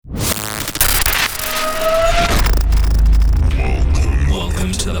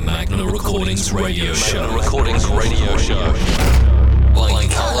Recordings Radio Show. Magna Recordings Radio Show. By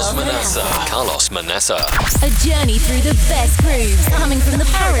Carlos Manaça. A journey through the best grooves coming from the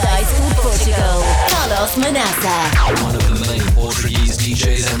paradise called Portugal. Carlos Manaça. One of the main Portuguese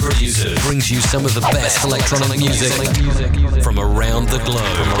DJs and producers brings you some of the best electronic music from around the globe.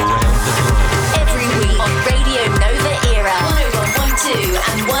 Every week on Radio Nova Era, 101.2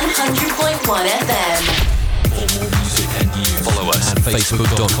 and 100.1 FM. For more music and news, follow us at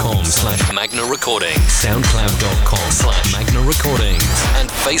facebook.com/Magna Recordings, soundcloud.com/Magna Recordings, and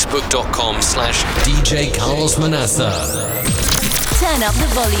facebook.com/DJ Carlos Manaça. Turn up the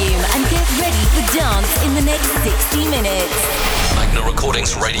volume and get ready for dance in the next 60 minutes. Magna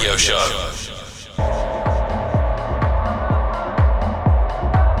Recordings Radio Show.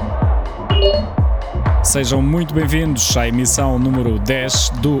 Sejam muito bem-vindos à emissão número 10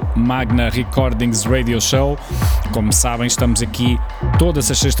 do Magna Recordings Radio Show. Como sabem, estamos aqui todas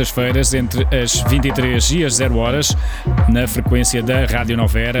as sextas-feiras entre as 23 e as 0 horas na frequência da Rádio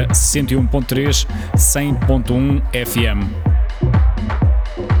Nova Era 101.3, 100.1 FM.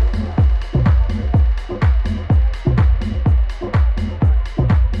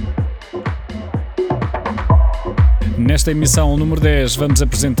 Nesta emissão número 10 vamos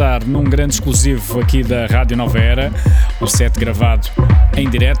apresentar num grande exclusivo aqui da Rádio Nova Era o set gravado em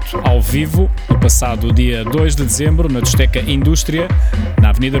direto, ao vivo, no passado dia 2 de dezembro na discoteca Industria, na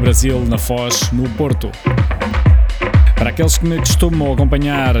Avenida Brasil, na Foz, no Porto. Para aqueles que me costumam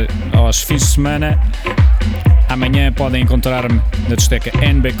acompanhar aos fins de semana, amanhã podem encontrar-me na discoteca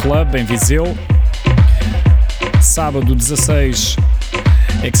NB Club em Viseu. Sábado 16,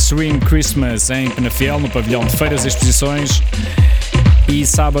 Extreme Christmas em Penafiel, no pavilhão de feiras e exposições, e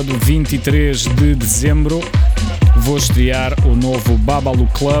sábado 23 de dezembro vou estrear o novo Babalu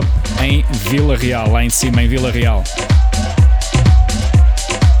Club em Vila Real, lá em cima em Vila Real.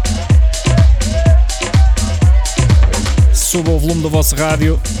 Suba o volume do vosso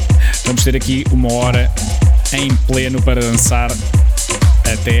rádio, vamos ter aqui uma hora em pleno para dançar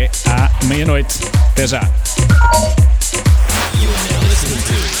até à meia-noite. Até já! You're now listening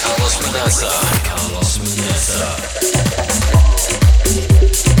to Carlos Manaça. Carlos Manaça.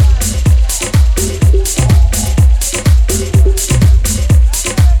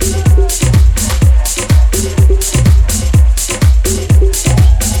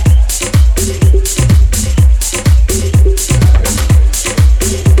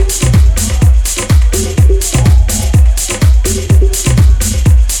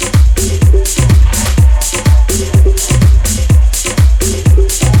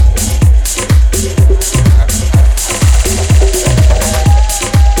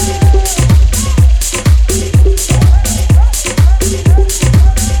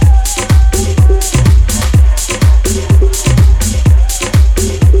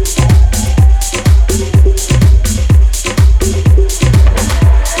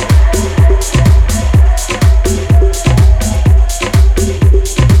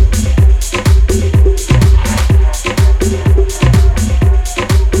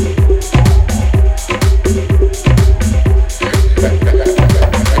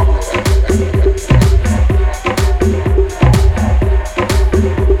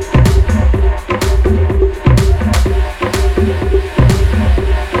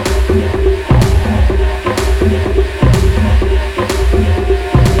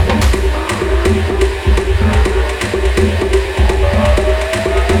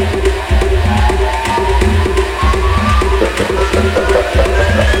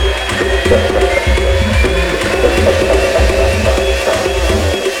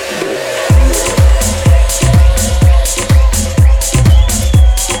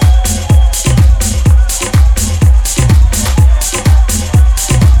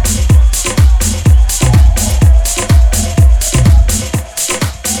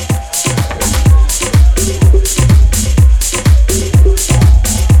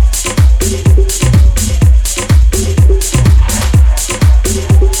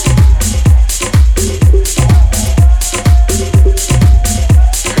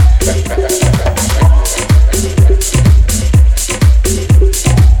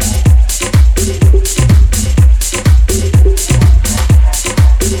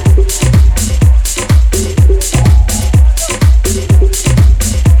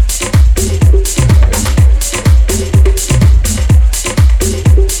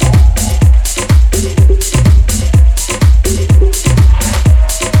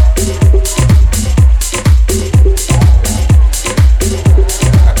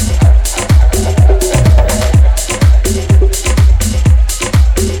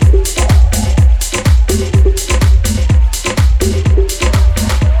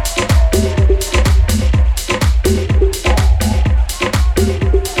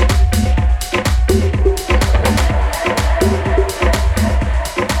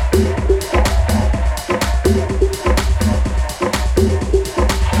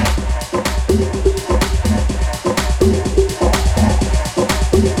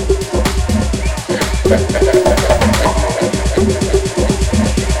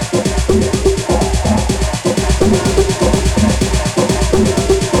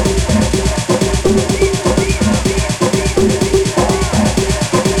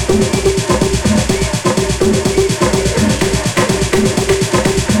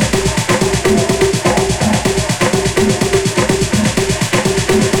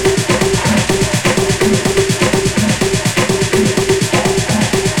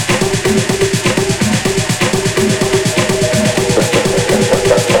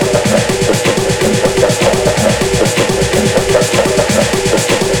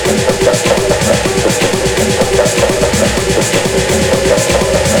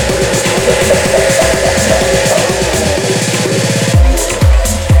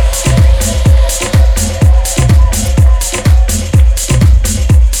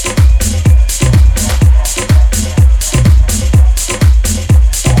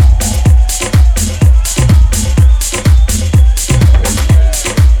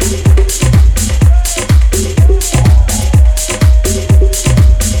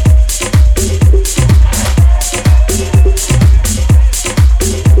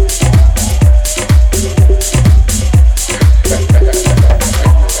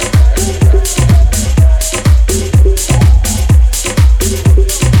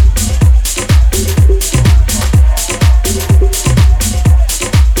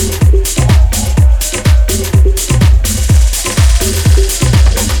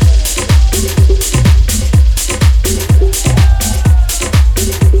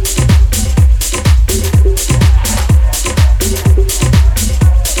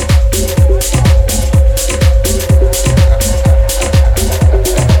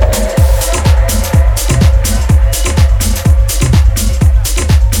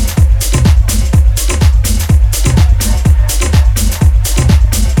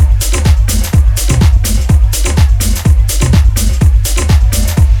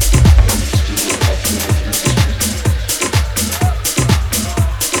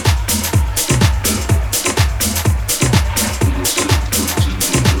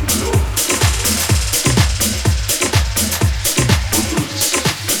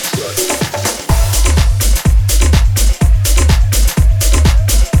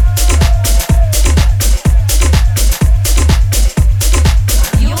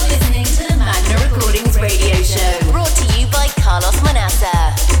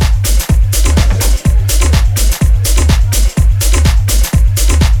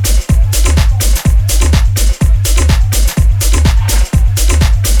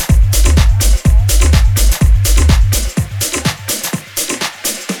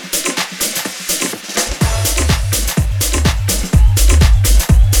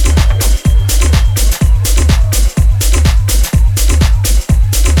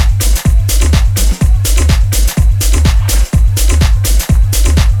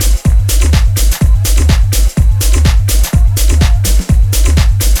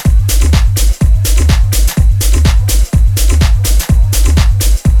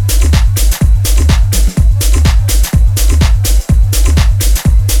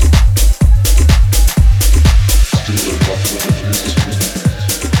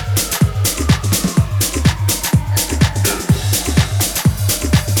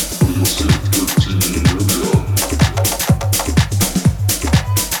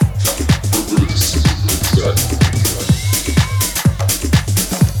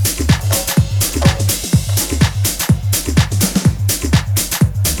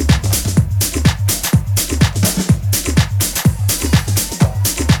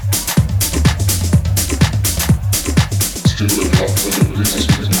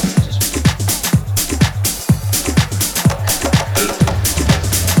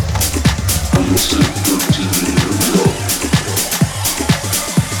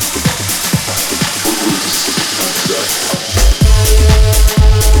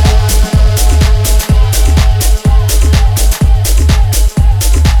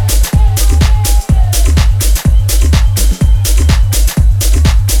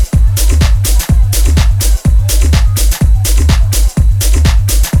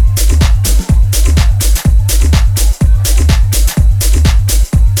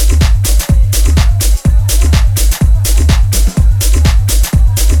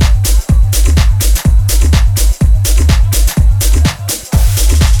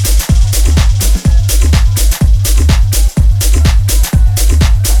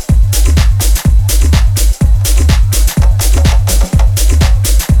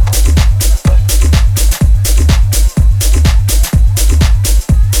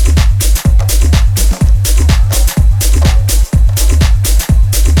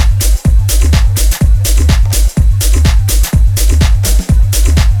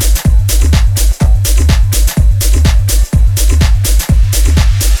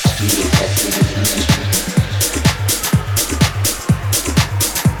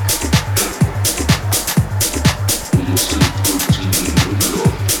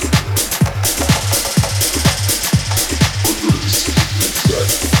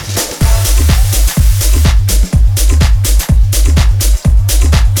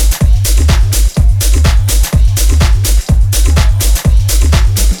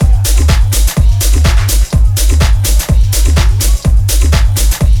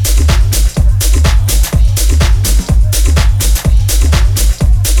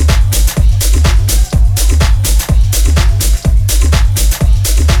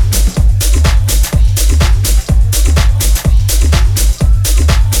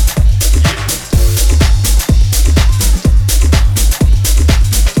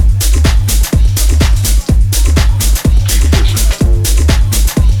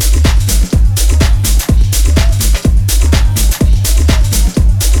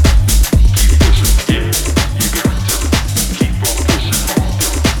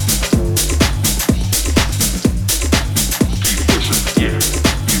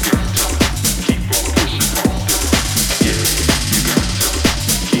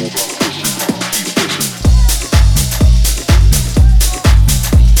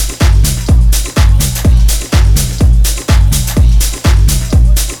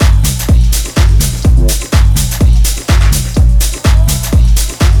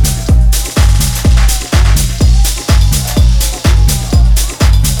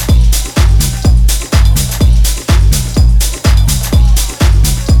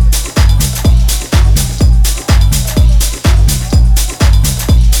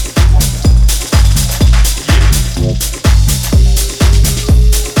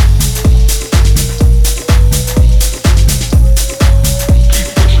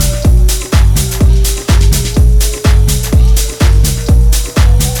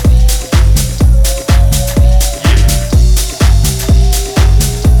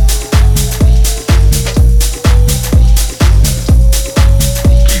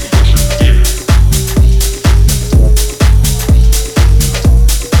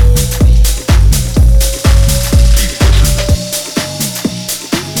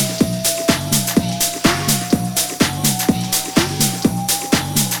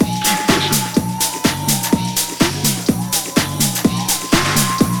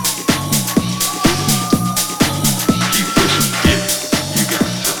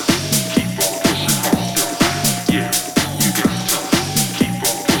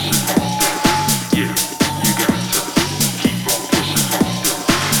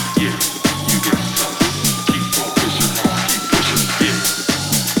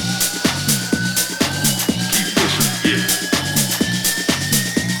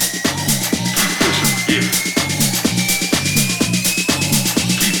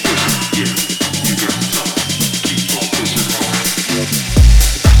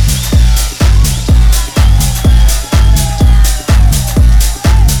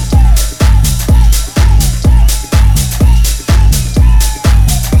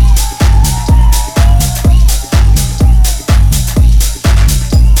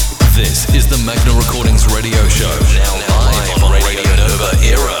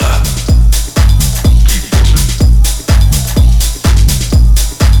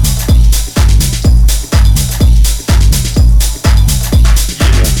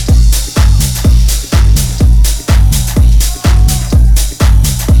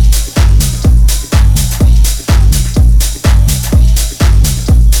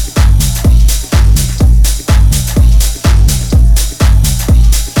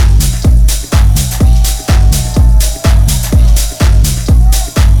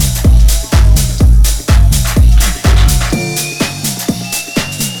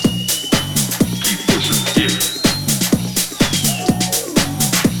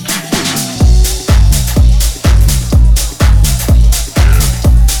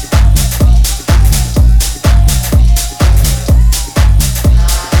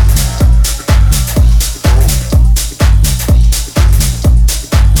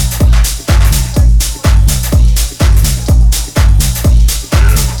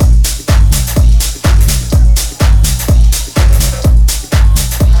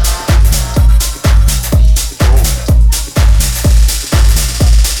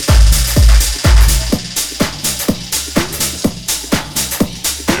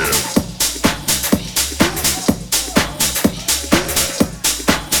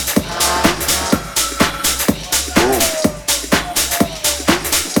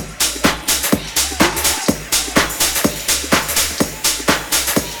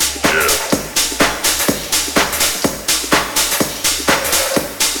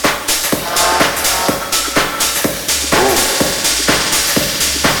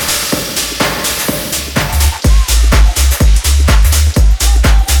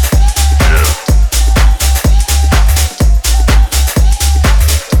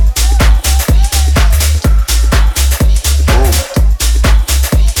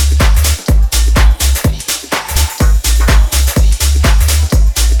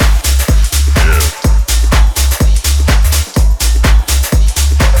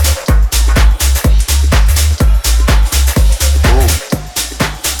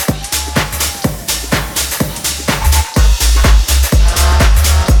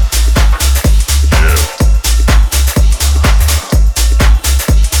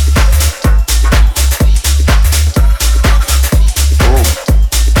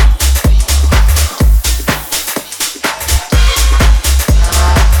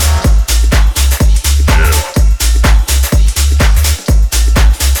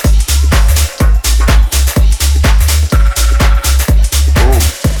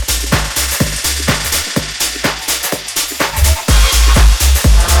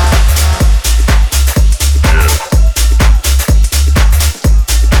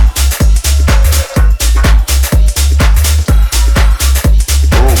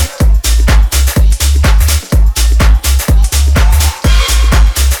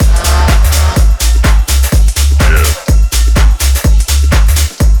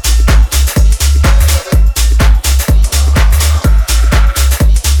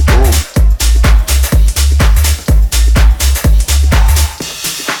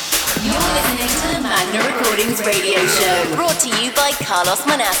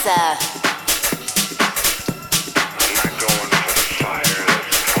 Manaça.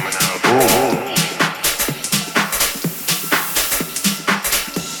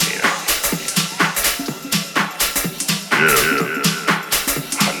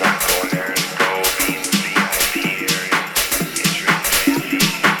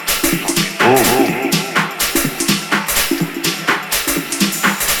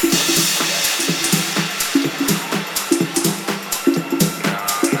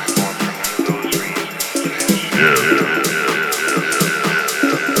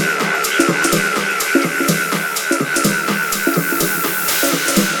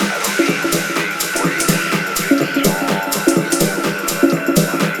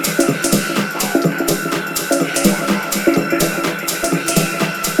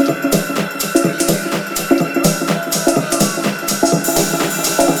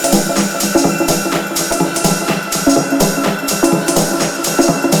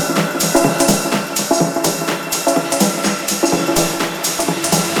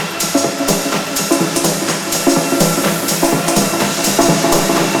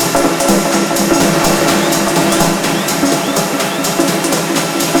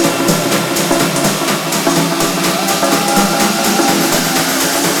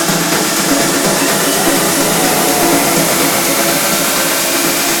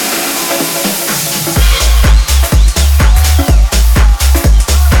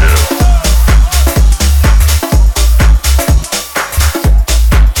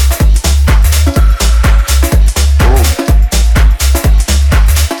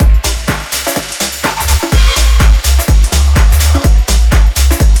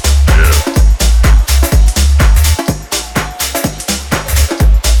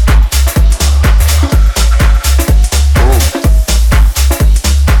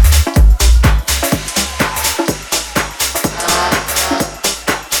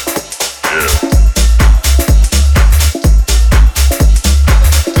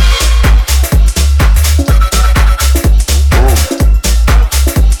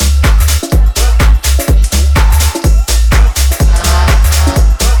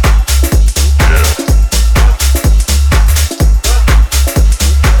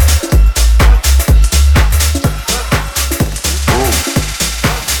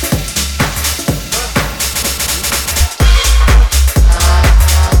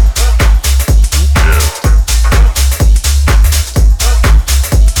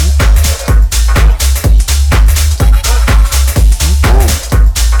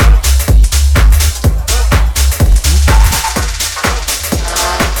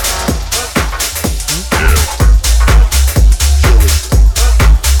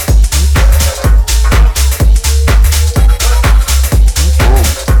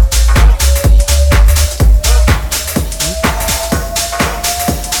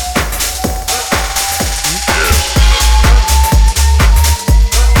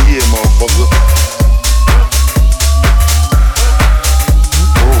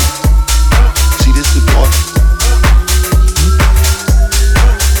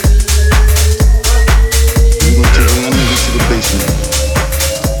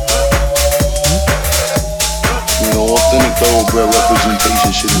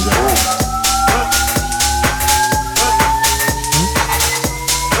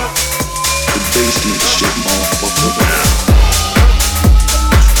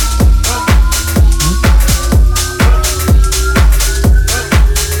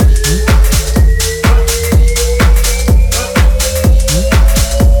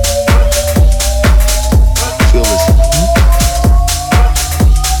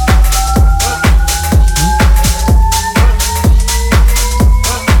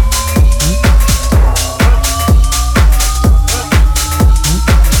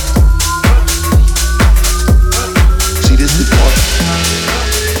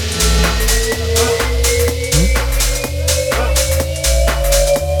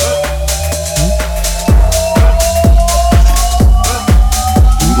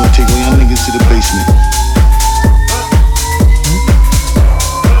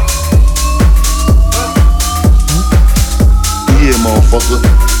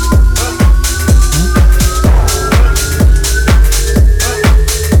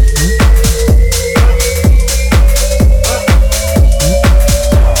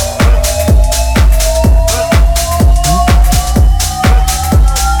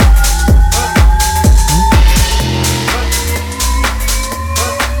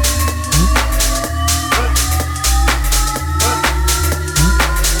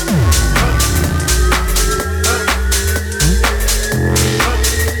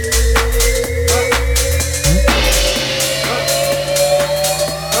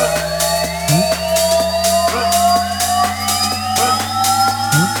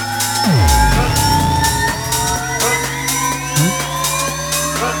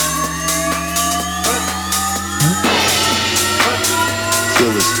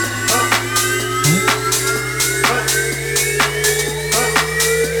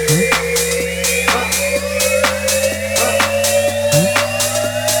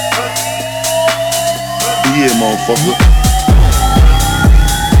 motherfucker.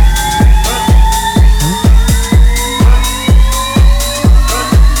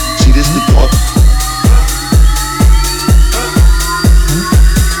 See, this the part.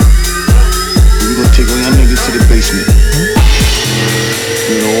 We gonna take all y'all niggas to the basement.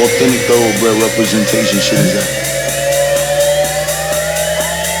 You know, authentic thoroughbred representation shit is that.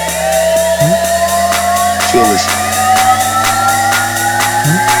 Feel this.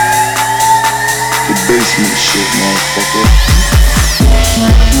 The basement shit, motherfucker.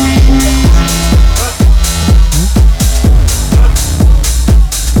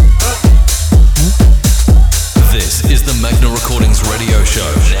 This is the Magna Recordings radio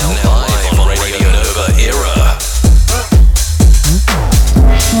show, now live on Radio Nova Era.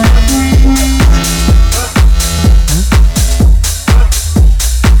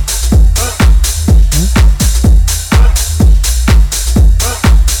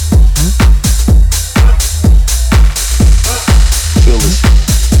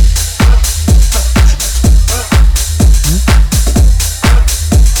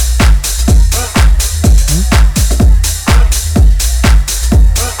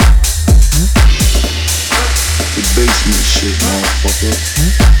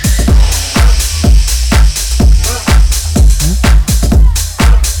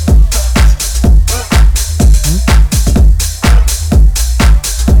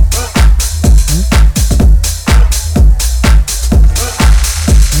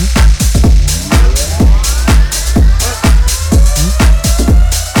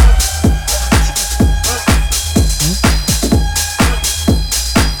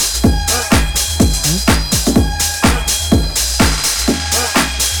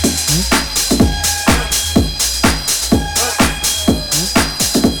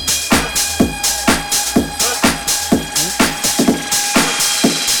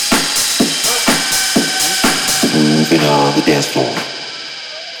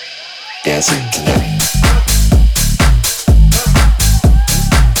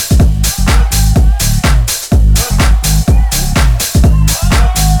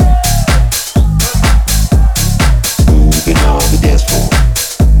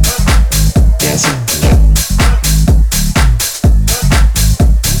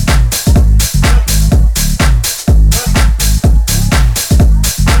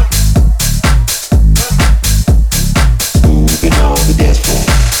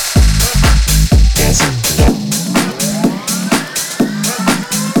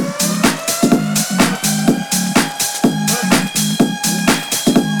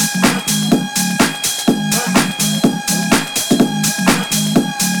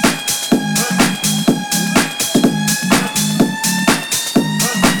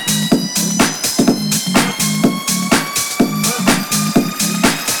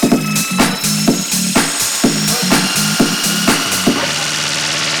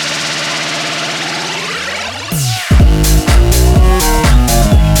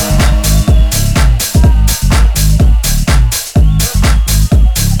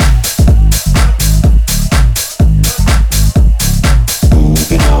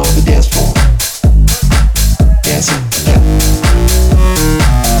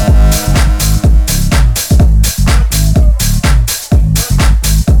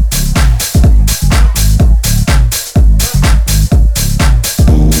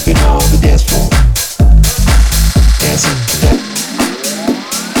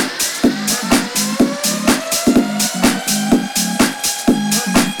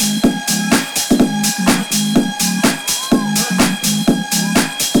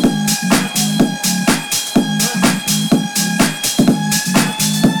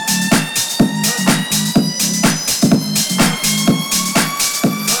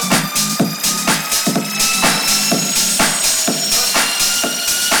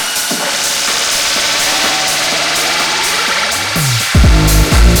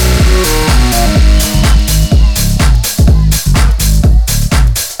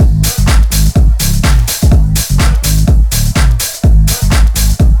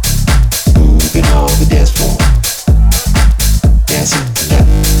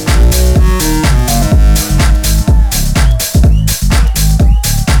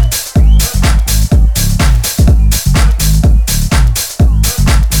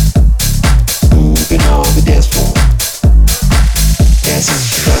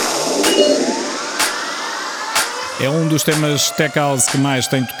 dos temas tech house que mais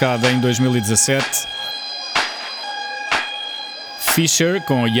tenho tocado em 2017. Fisher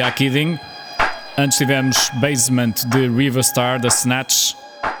com Ya Kidding. Antes tivemos Basement de Riverstar da Snatch.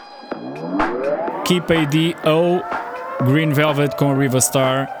 Keep AD-O, Green Velvet com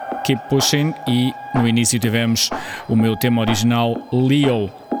Riverstar, Keep Pushing. E no início tivemos o meu tema original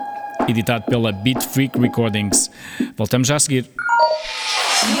Leo, editado pela Beat Freak Recordings. Voltamos já a seguir.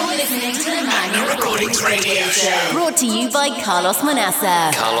 You're listening to the Magna Recordings Radio Show. Brought to you by Carlos Manaça.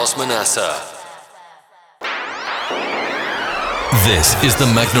 Carlos Manaça. This is the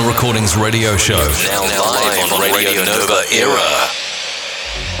Magna Recordings Radio Show. Now live on Radio Nova Era.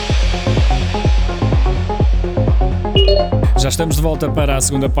 Já estamos de volta para a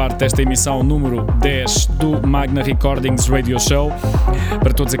segunda parte desta emissão número 10 do Magna Recordings Radio Show.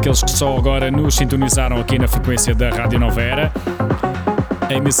 Para todos aqueles que só agora nos sintonizaram aqui na frequência da Rádio Nova Era,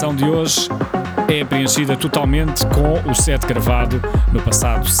 a emissão de hoje é preenchida totalmente com o set gravado no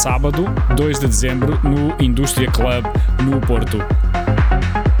passado sábado, 2 de dezembro, no Industria Club, no Porto.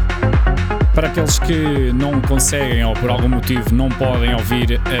 Para aqueles que não conseguem ou por algum motivo não podem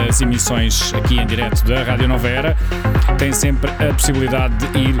ouvir as emissões aqui em direto da Rádio Nova Era, têm sempre a possibilidade de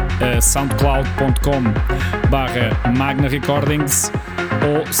ir a soundcloud.com/Magna Recordings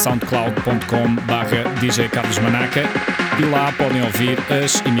ou soundcloud.com/DJ Carlos Manaça, e lá podem ouvir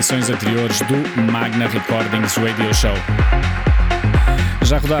as emissões anteriores do Magna Recordings Radio Show.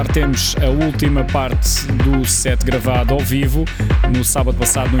 Já a rodar temos a última parte do set gravado ao vivo no sábado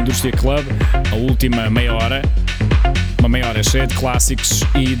passado no Industria Club, a última meia hora. Uma meia hora cheia de clássicos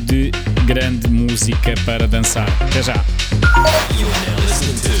e de grande música para dançar. Até já! You are now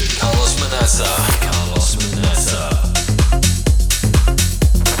listening to Carlos Manaça. Carlos Manaça.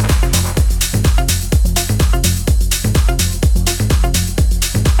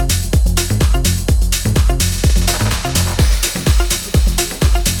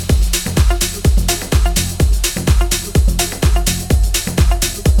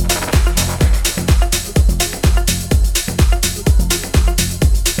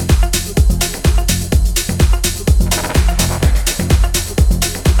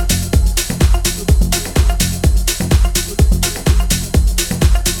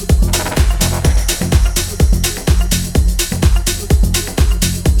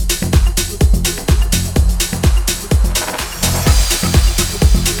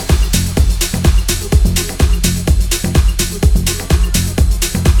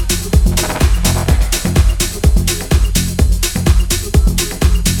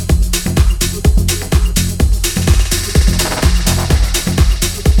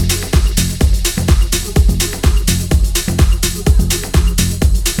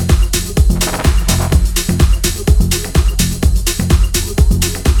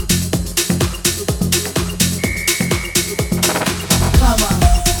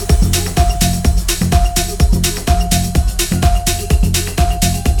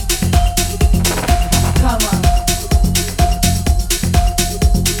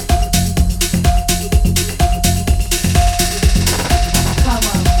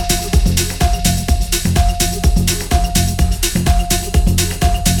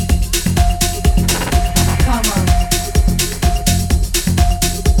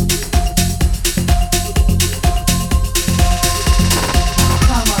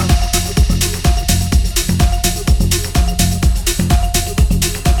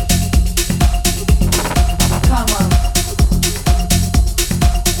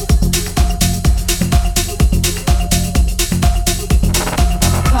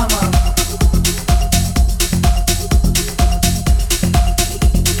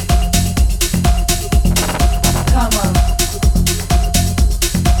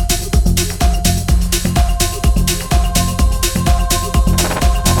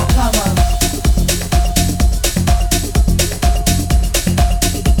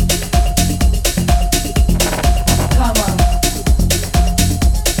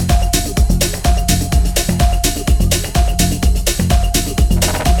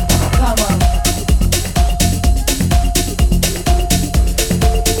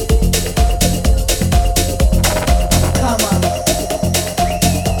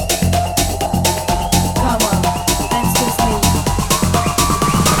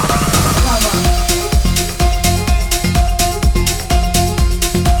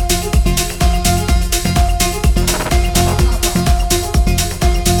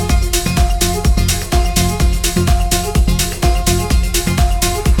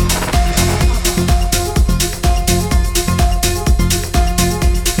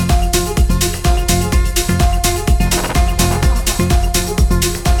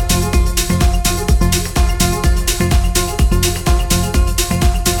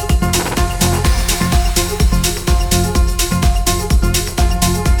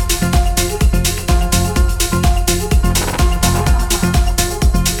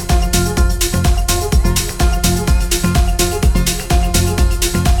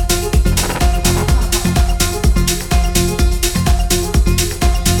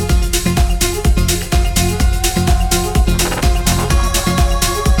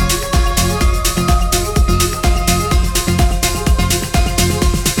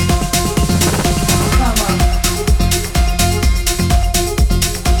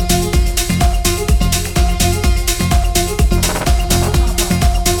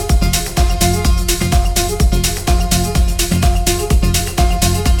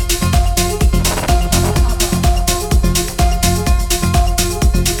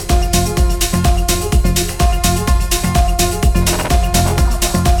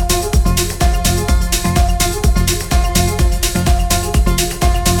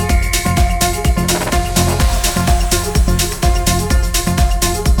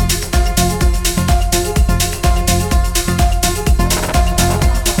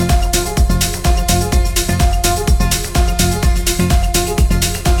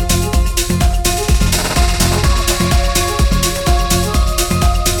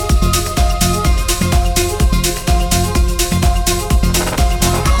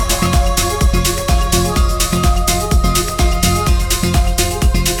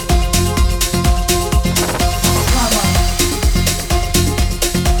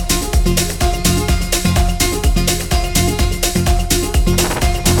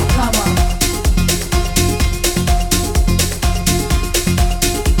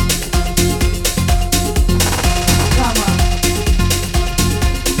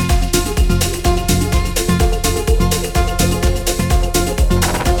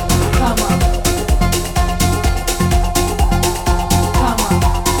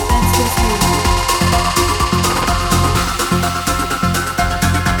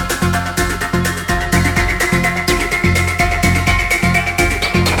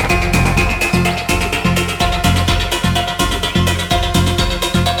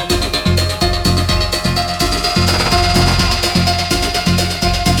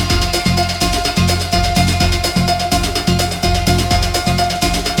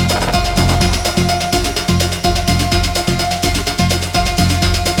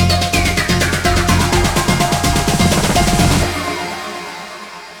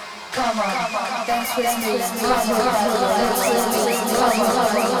 Come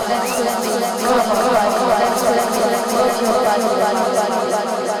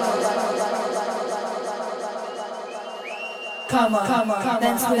on,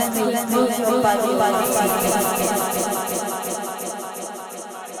 dance with me, move your body.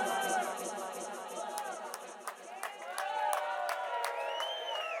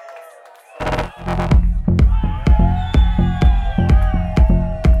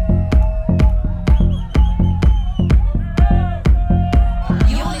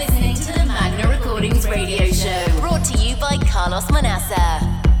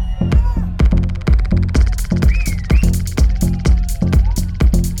 Manaça.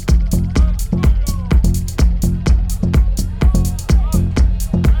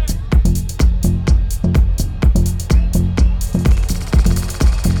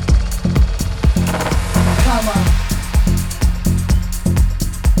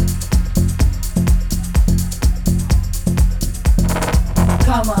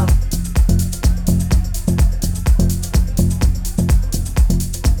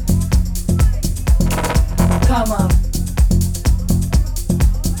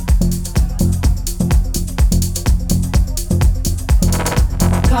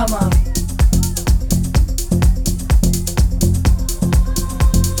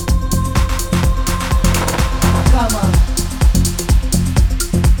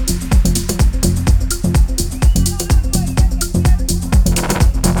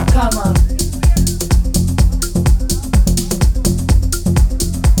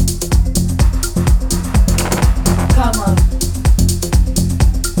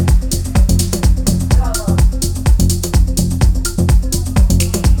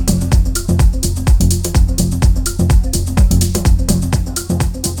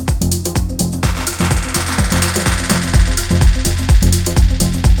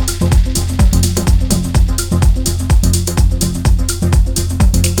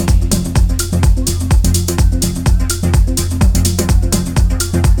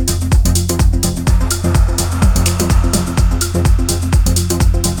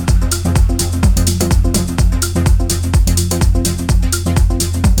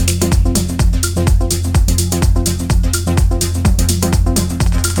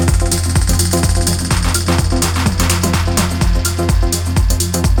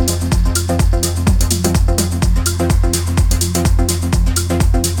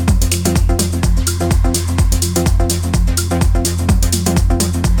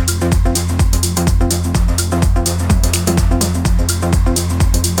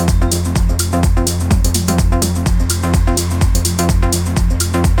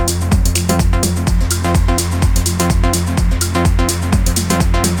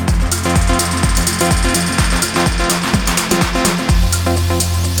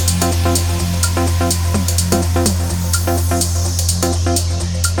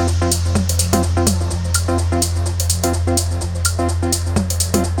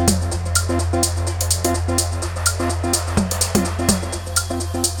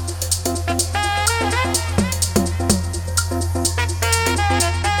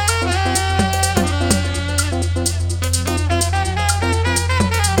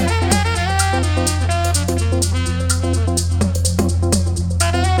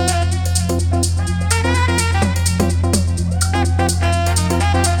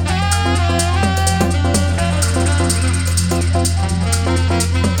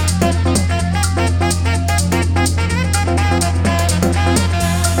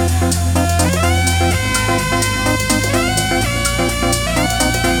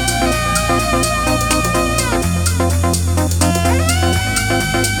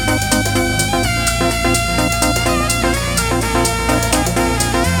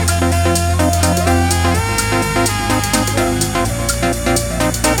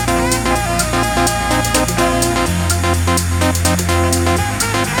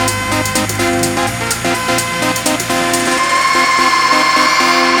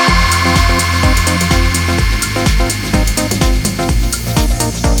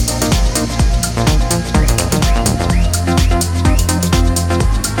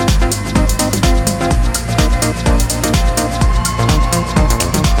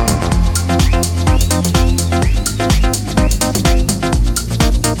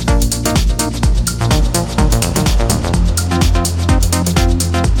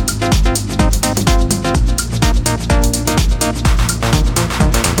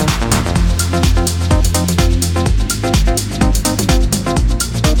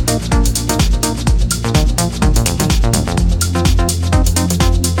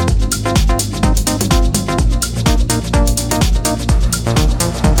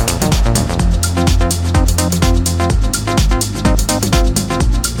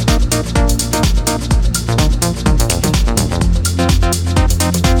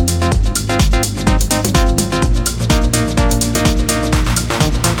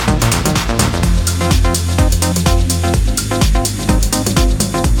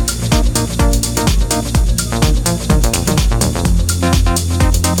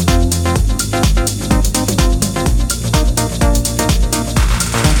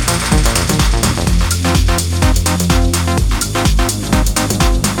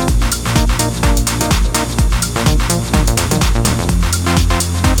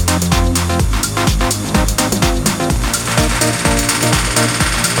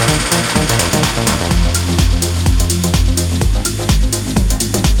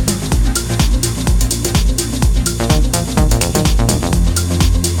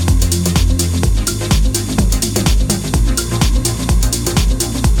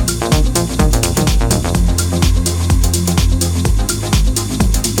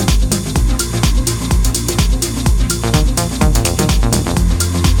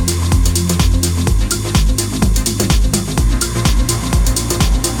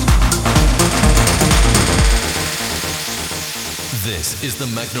 is the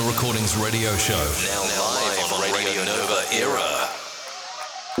Magna Recordings radio show. Now live on Radio Nova Era.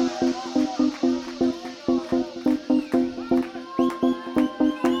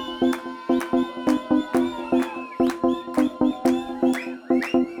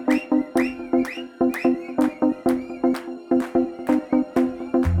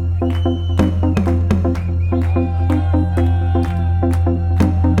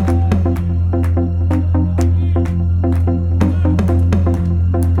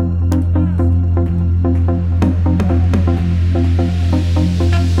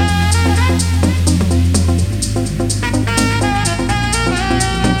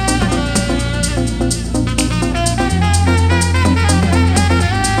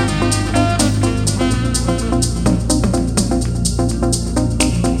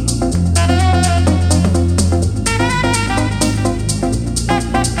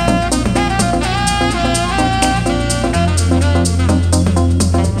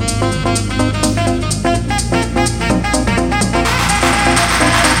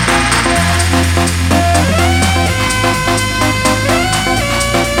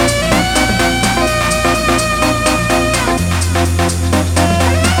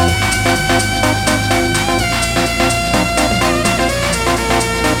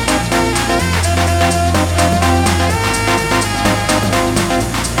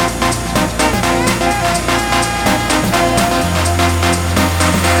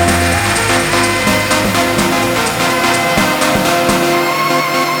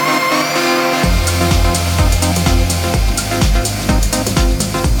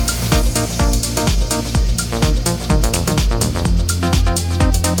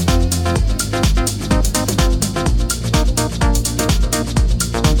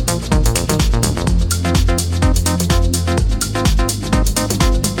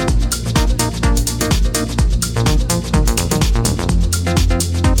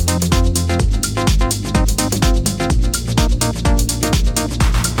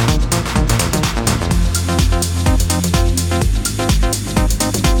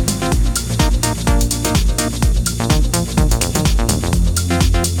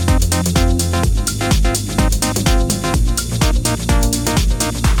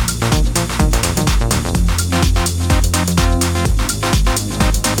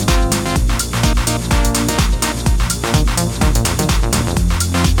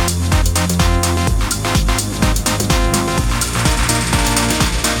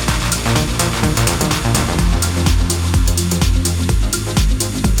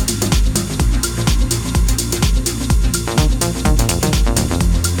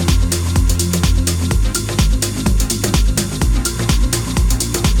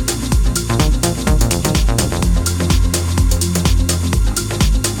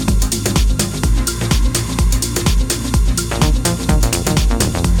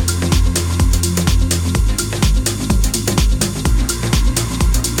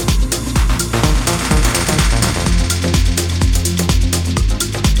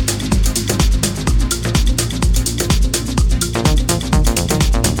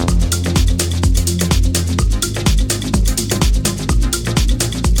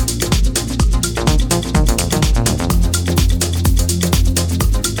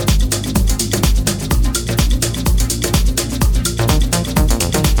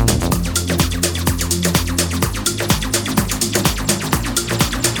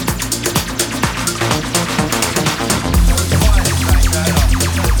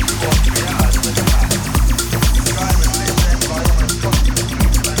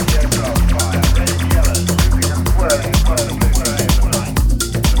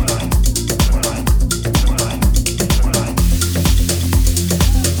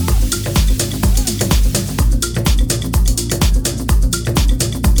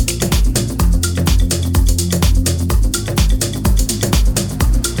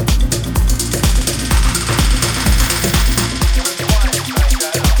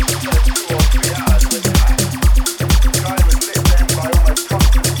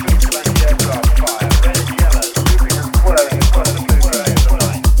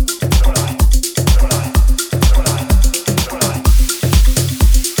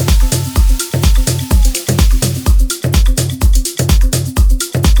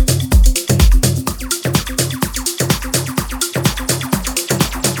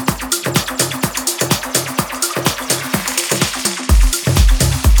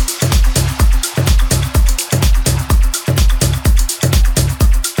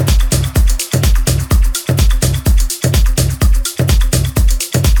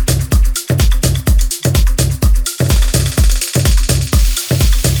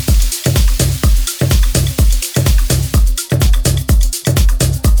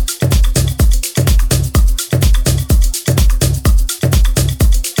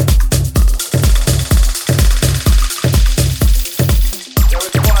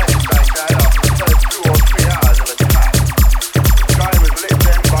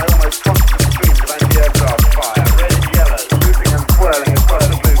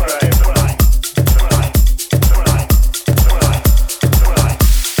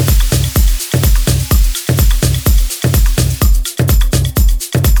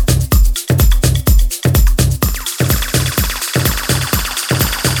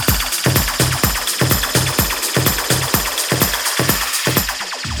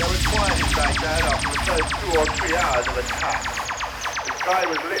 hours of attack. The sky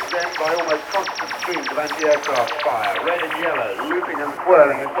was lit then by almost constant streams of anti-aircraft fire, red and yellow, looping and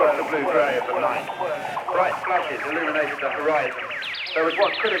swirling across the blue-grey of the night. Bright flashes illuminated the horizon. There was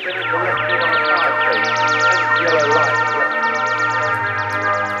what could have been a directive on a fire station, and yellow light.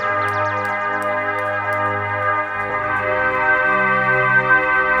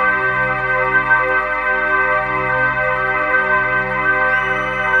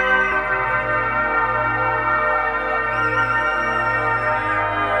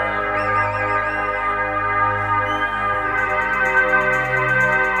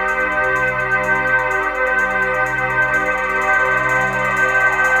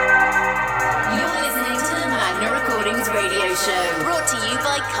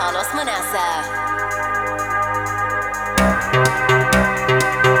 Manaça.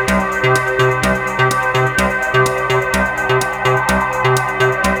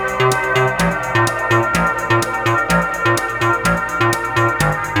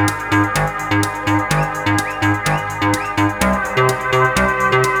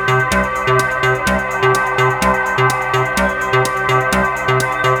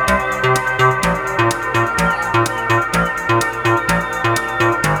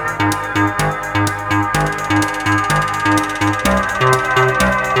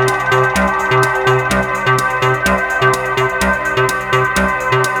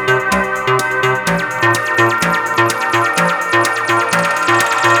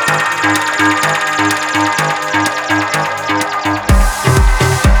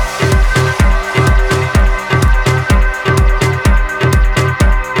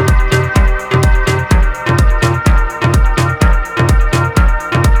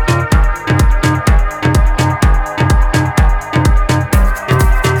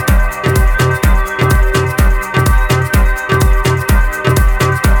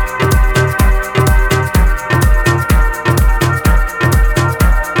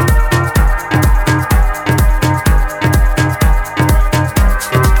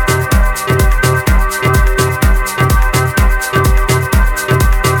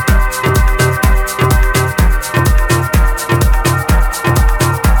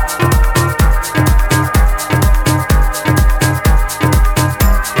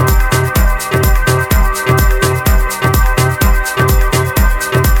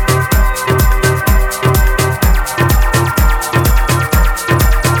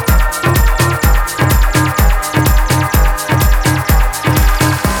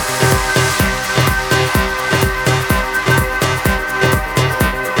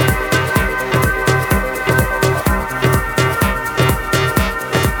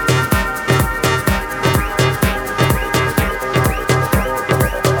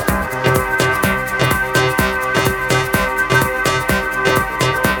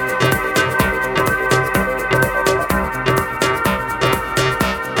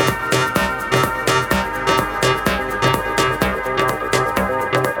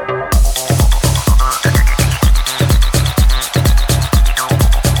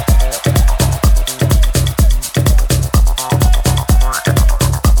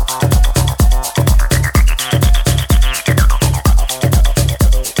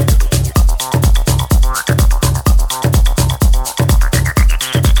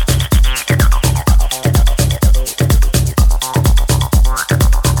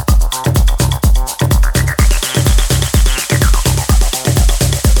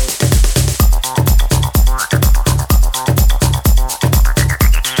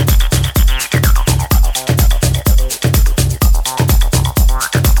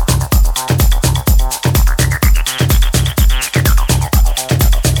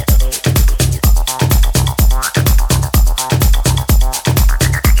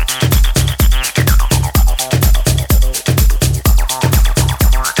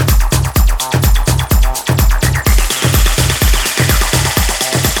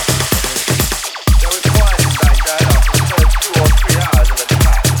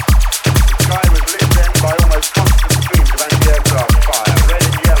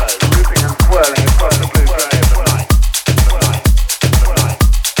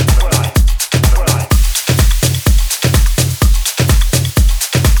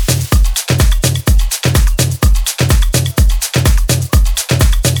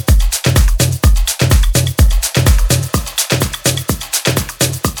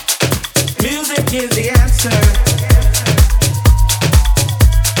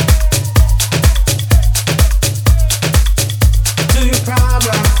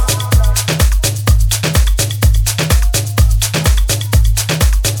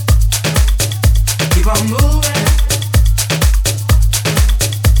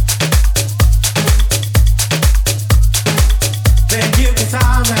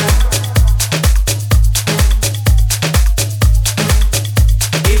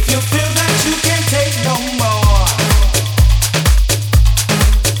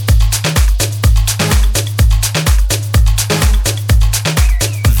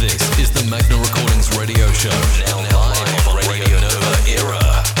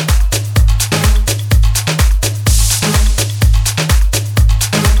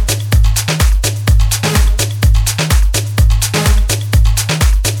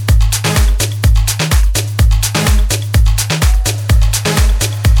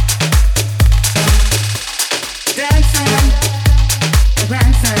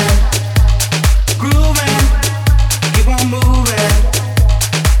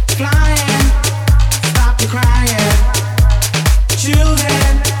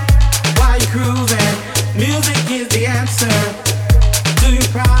 answer to your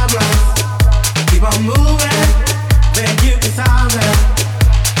problems. Keep on moving, then you can solve them.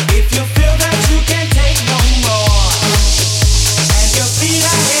 If you feel that you can't take no more, and your feet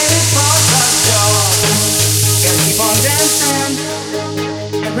are headed for the door, gotta keep on dancing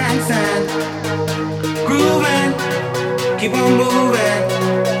and prancing, grooving, keep on moving,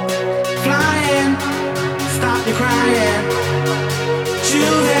 flying, stop your crying,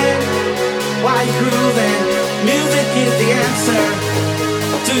 choosing while you're grooving. Music is the answer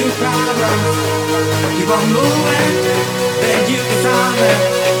to your problems. Keep on moving, then you can solve it.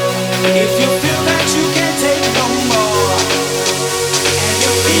 If you feel that you can't take no more, and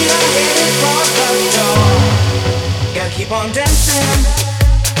your feet are headed for the door, gotta keep on dancing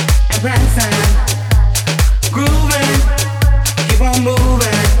and prancing, grooving, keep on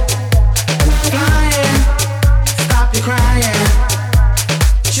moving, flying, stop your crying,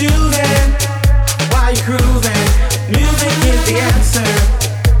 choosing while you're cruising. Music is the answer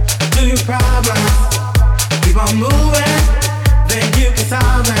to your problems. Keep on moving, then you can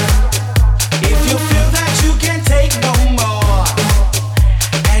solve them. If you feel that you can't take no more,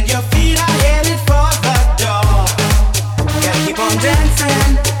 and your feet are headed for the door, gotta keep on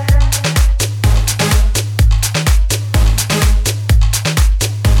dancing.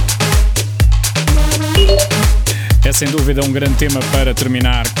 É sem dúvida um grande tema para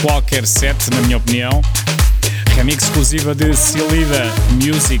terminar qualquer set, na minha opinião. Remix exclusiva de Celida,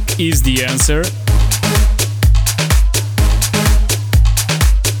 Music is the Answer.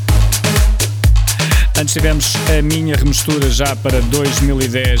 Antes tivemos a minha remistura já para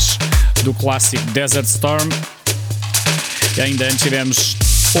 2010 do clássico Desert Storm. E ainda antes tivemos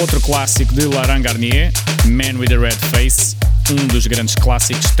outro clássico de Laurent Garnier, Man with a Red Face, um dos grandes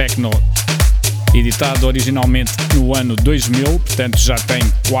clássicos techno, editado originalmente no ano 2000, portanto já tem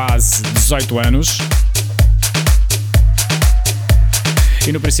quase 18 anos.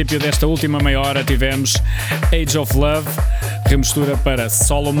 E no princípio desta última meia hora tivemos Age of Love, remistura para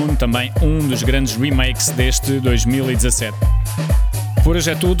Solomon, também um dos grandes remakes deste 2017. Por hoje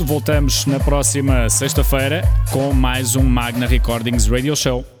é tudo, voltamos na próxima sexta-feira com mais um Magna Recordings Radio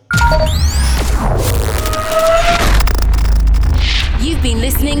Show. You've been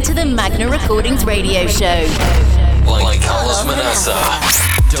listening to the Magna Recordings Radio Show. Like Carlos Manaça.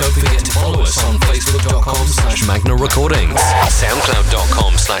 Don't forget to follow us on Facebook.com/Magna Recordings,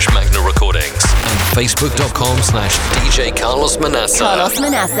 SoundCloud.com/Magna Recordings, and Facebook.com/DJ Carlos Manaça. Carlos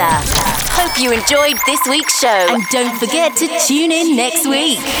Manaça. Hope you enjoyed this week's show. And don't forget to tune in next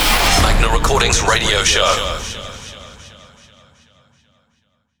week. Magna Recordings Radio Show.